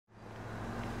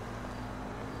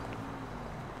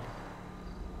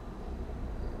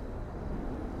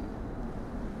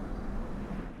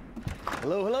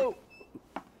Hello, hello.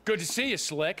 Good to see you,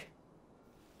 Slick.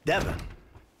 Devin,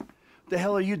 what the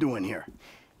hell are you doing here?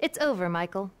 It's over,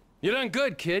 Michael. You done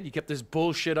good, kid. You kept this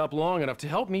bullshit up long enough to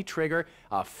help me trigger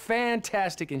a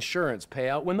fantastic insurance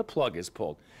payout when the plug is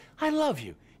pulled. I love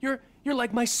you. You're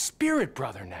like my spirit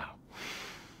brother now.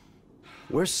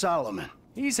 Where's Solomon?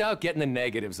 He's out getting the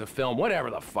negatives of film, whatever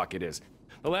the fuck it is.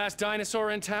 The last dinosaur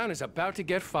in town is about to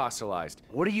get fossilized.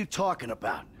 What are you talking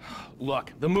about?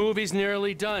 Look, the movie's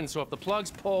nearly done, so if the plug's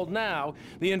pulled now,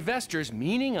 the investors,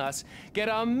 meaning us, get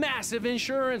a massive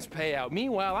insurance payout.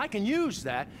 Meanwhile, I can use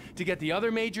that to get the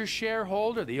other major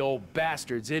shareholder, the old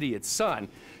bastard's idiot son,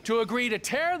 to agree to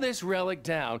tear this relic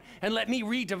down and let me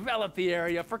redevelop the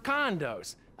area for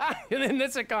condos. And in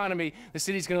this economy, the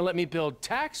city's gonna let me build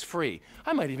tax-free.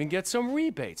 I might even get some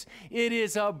rebates. It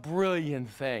is a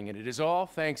brilliant thing, and it is all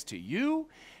thanks to you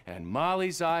and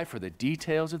Molly's eye for the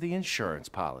details of the insurance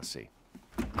policy.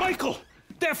 Michael,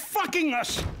 they're fucking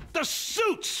us! The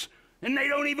suits! And they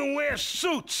don't even wear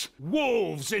suits!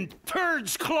 Wolves in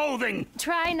turds' clothing!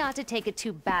 Try not to take it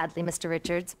too badly, Mr.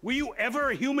 Richards. Were you ever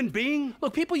a human being?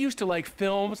 Look, people used to like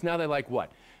films, now they like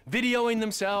what? Videoing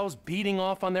themselves, beating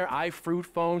off on their iFruit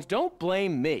phones. Don't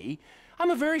blame me.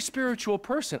 I'm a very spiritual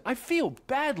person. I feel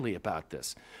badly about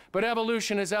this. But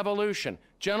evolution is evolution.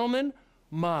 Gentlemen,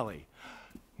 Molly,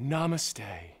 namaste.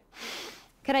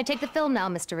 Can I take the film now,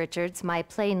 Mr. Richards? My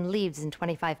plane leaves in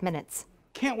 25 minutes.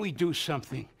 Can't we do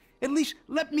something? At least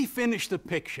let me finish the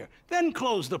picture, then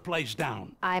close the place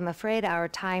down. I'm afraid our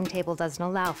timetable doesn't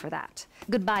allow for that.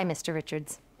 Goodbye, Mr.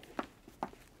 Richards.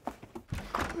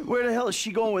 Where the hell is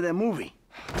she going with that movie?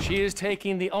 She is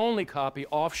taking the only copy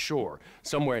offshore,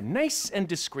 somewhere nice and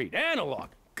discreet. Analog.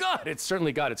 God, it's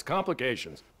certainly got its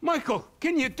complications. Michael,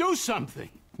 can you do something?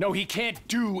 No, he can't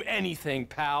do anything,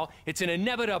 pal. It's an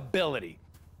inevitability.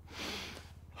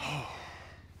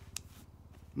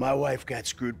 My wife got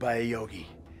screwed by a yogi.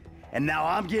 And now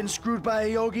I'm getting screwed by a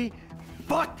yogi?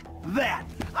 Fuck that!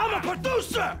 I'm a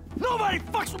producer! Nobody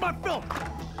fucks with my film!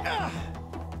 Ugh.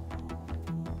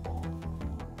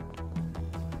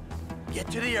 Get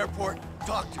to the airport,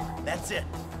 talk to her. That's it.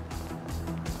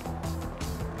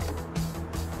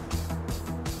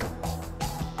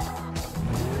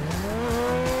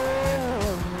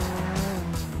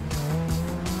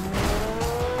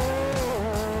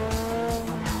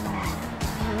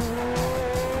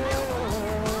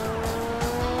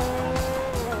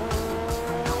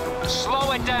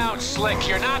 Slow it down, Slick.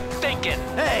 You're not thinking.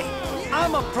 Hey,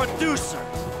 I'm a producer.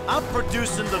 I'm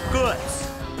producing the goods.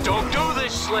 Don't do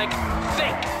this, Slick.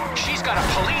 Think. She's got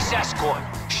a police escort.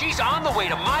 She's on the way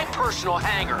to my personal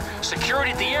hangar.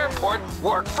 Security at the airport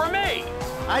work for me.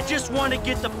 I just want to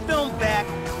get the film back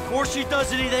before she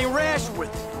does anything rash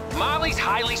with it. Molly's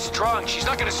highly strung. She's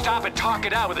not gonna stop and talk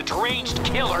it out with a deranged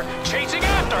killer chasing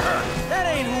after her. That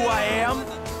ain't who I am.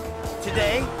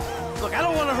 Today, look, I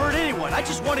don't want to hurt anyone. I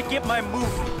just want to get my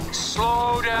movie.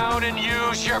 Slow down and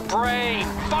use your brain.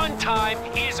 Fun time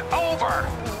is over.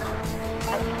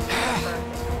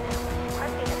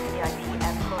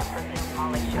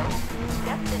 Molly Schultz.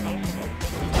 Destination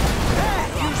is... Hey,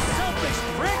 you selfish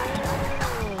prick!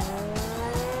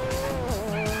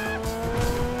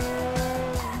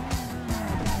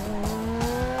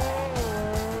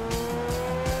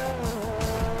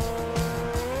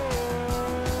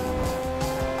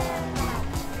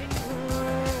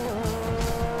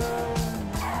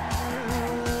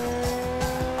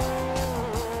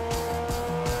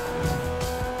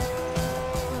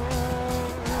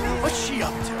 What's she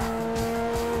up to?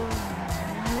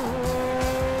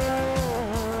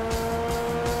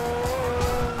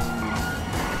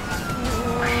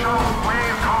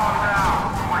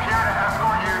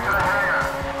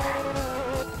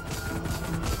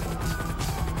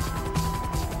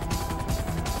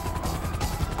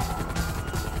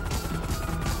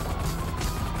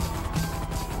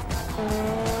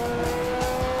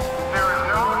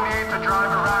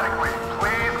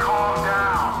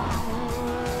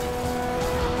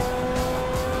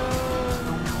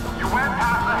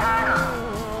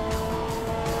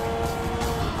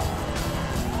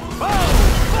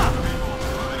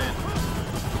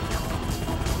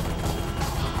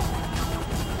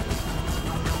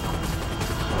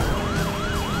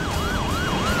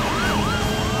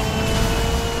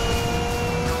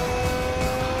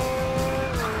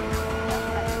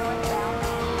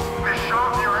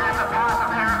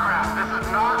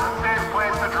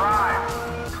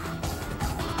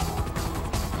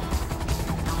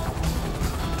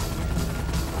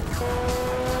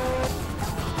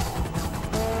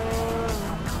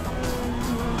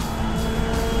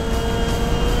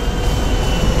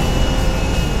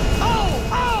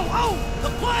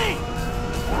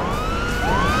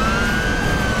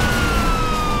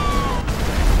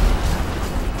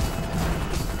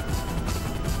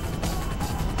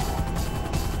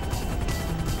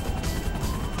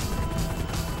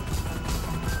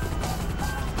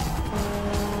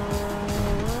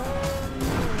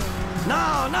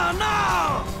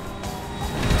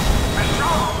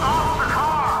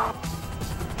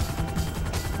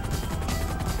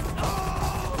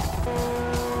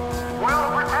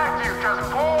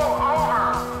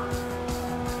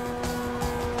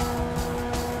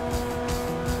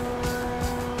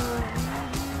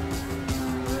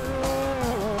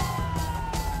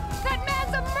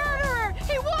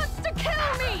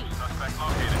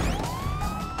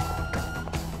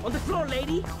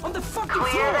 lady on the fucking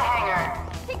Clear floor. the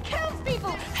hangar. He kills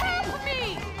people! Help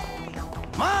me!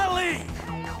 Molly!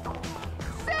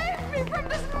 Save me from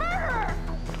this murderer!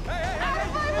 Out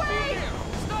of my way!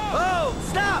 Oh,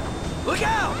 stop! Look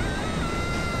out!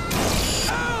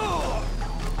 Oh!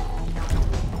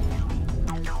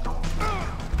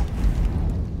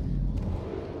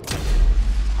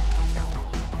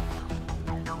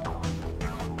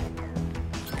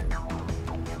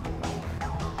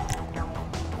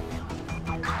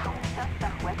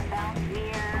 Suspect westbound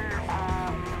near, Los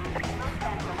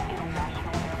Angeles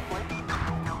International Airport.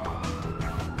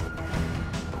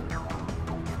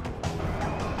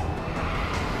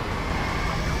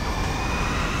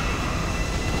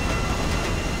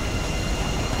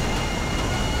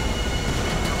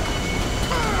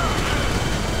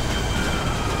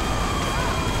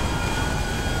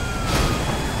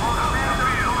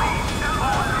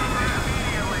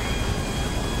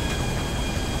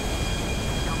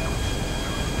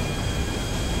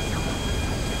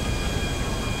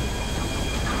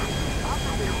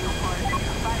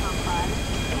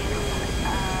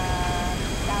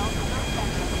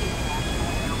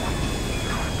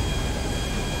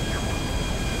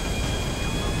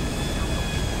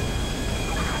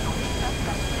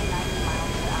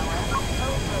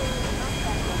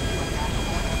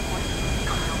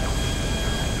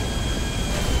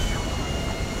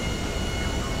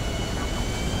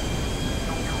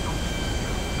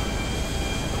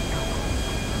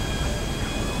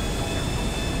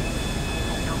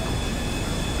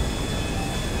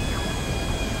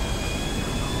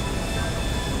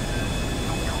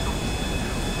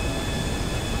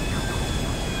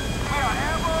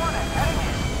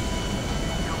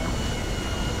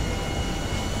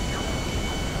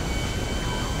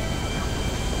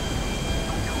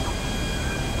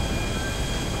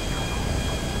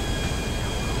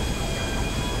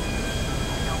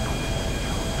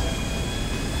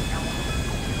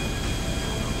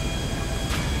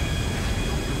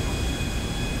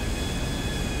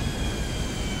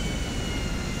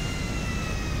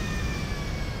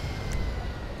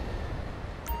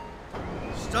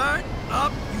 Start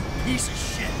up, you piece of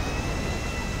shit!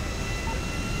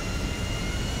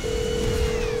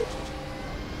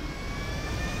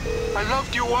 I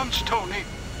loved you once, Tony,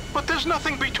 but there's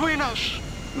nothing between us.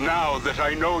 Now that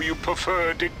I know you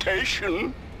prefer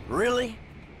dictation... Really?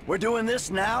 We're doing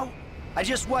this now? I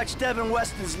just watched Devin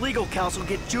Weston's legal counsel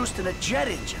get juiced in a jet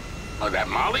engine. Oh, that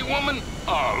Molly woman?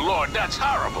 Oh, Lord, that's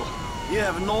horrible. You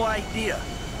have no idea.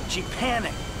 She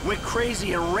panicked, went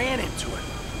crazy, and ran into it.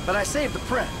 But I saved the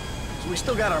print, so we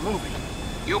still got our movie.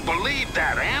 You believe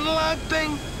that analog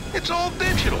thing? It's all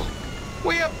digital.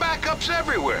 We have backups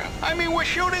everywhere. I mean, we're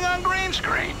shooting on green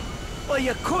screen. Well,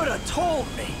 you could have told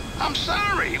me. I'm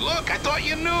sorry. Look, I thought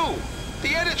you knew.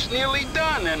 The edit's nearly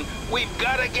done, and we've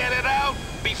got to get it out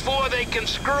before they can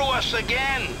screw us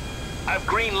again. I've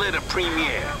greenlit a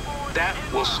premiere. That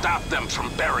will stop them from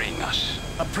burying us.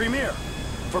 A premiere?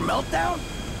 For Meltdown?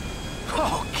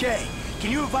 Okay.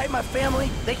 Can you invite my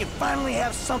family? They can finally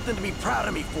have something to be proud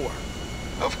of me for.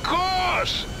 Of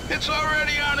course! It's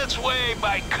already on its way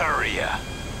by courier.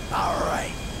 All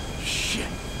right. Shit.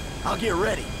 I'll get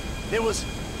ready. It was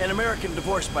an American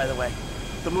Divorce, by the way.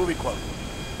 The movie quote.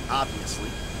 Obviously.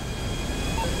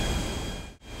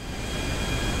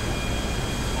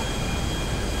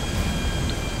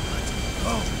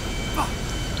 Oh, fuck.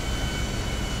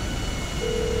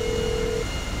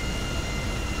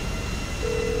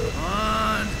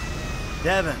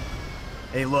 Devin.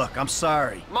 Hey, look, I'm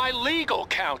sorry. My legal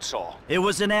counsel. It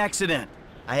was an accident.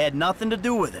 I had nothing to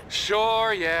do with it.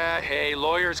 Sure, yeah, hey,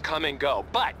 lawyers come and go.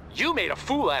 But you made a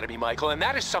fool out of me, Michael, and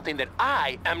that is something that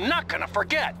I am not gonna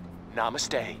forget.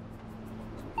 Namaste.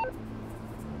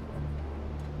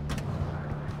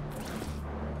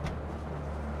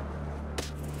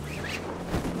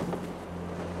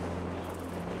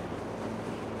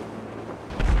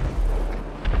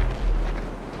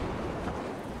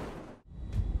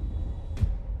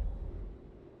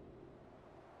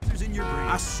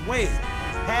 I swear,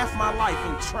 half my life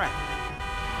in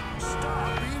traffic.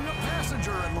 Stop being a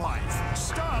passenger in life.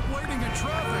 Stop waiting in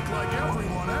traffic like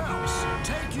everyone else.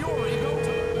 Take your ego to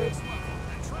the next level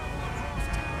and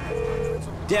travel across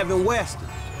town. Devin Weston.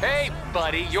 Hey,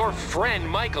 buddy, your friend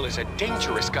Michael is a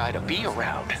dangerous guy to be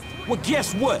around. Well,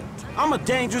 guess what? I'm a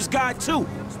dangerous guy too,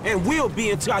 and will be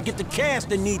until I get the cash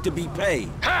that need to be paid.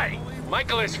 Hey!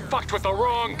 Michael is fucked with the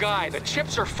wrong guy. The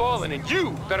chips are falling, and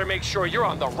you better make sure you're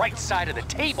on the right side of the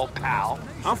table, pal.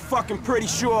 I'm fucking pretty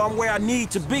sure I'm where I need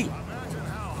to be.